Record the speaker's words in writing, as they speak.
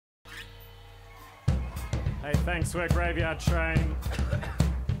Hey, thanks, we're Graveyard Train.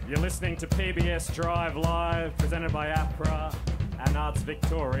 You're listening to PBS Drive Live, presented by APRA and Arts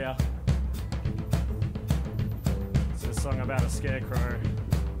Victoria. It's a song about a scarecrow.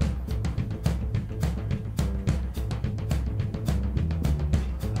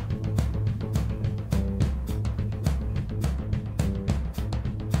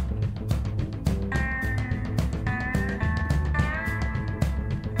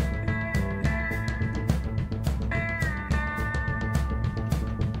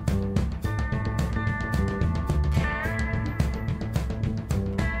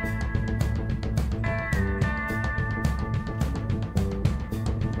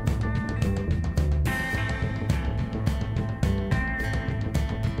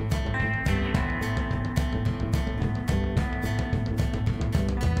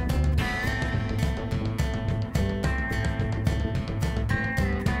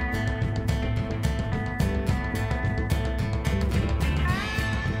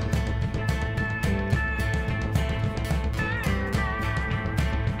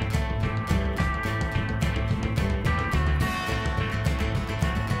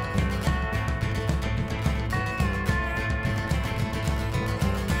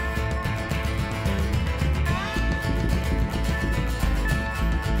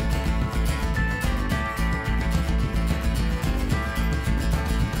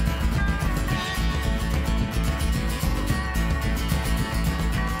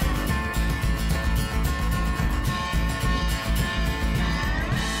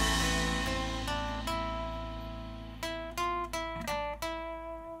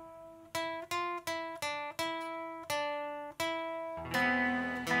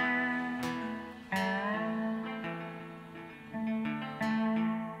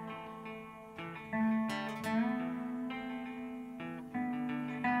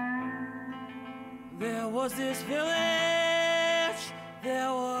 There was this village,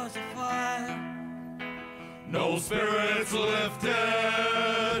 there was a fire. No spirits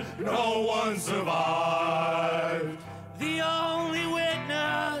lifted, no one survived. The only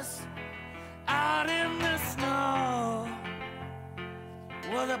witness out in the snow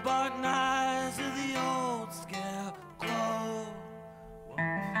were the barking eyes of the old scarecrow.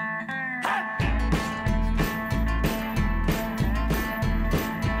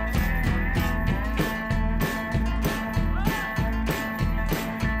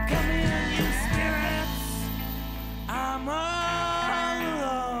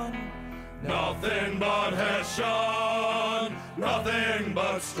 Nothing but Hessian, nothing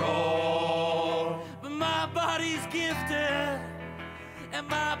but strong. But my body's gifted, and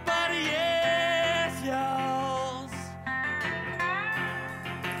my body is yours.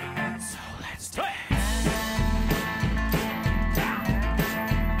 So let's do it.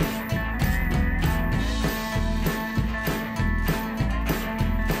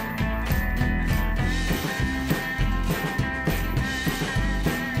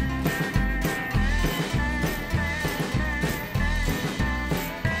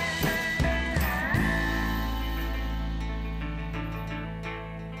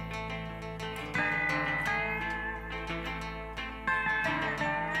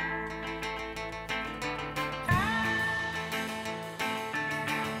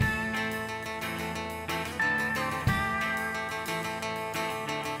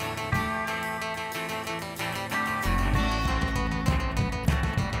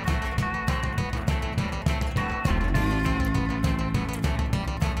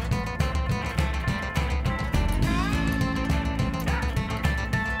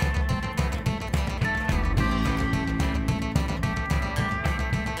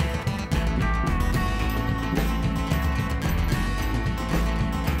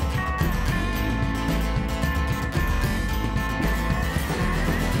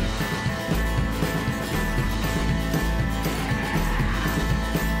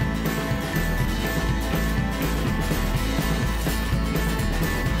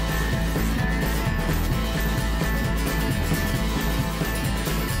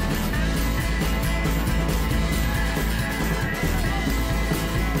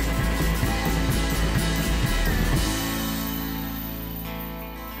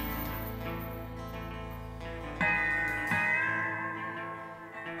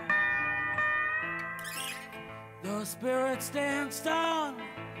 The spirits danced on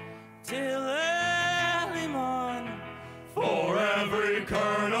till early morn. For every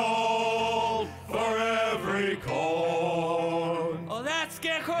kernel, for every corn. Oh, that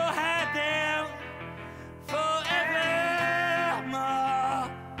scarecrow had them forevermore.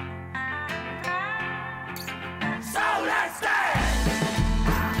 So let's dance!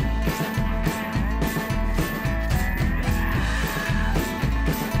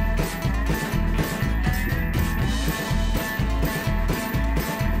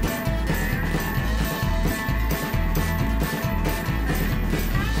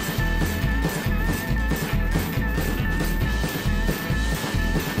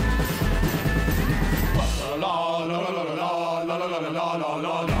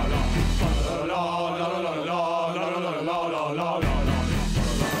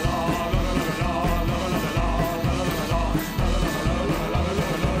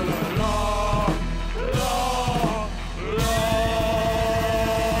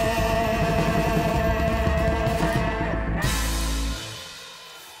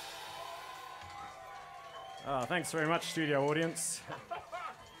 Thanks very much, studio audience.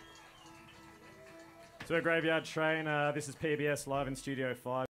 To a Graveyard Train, this is PBS live in Studio 5.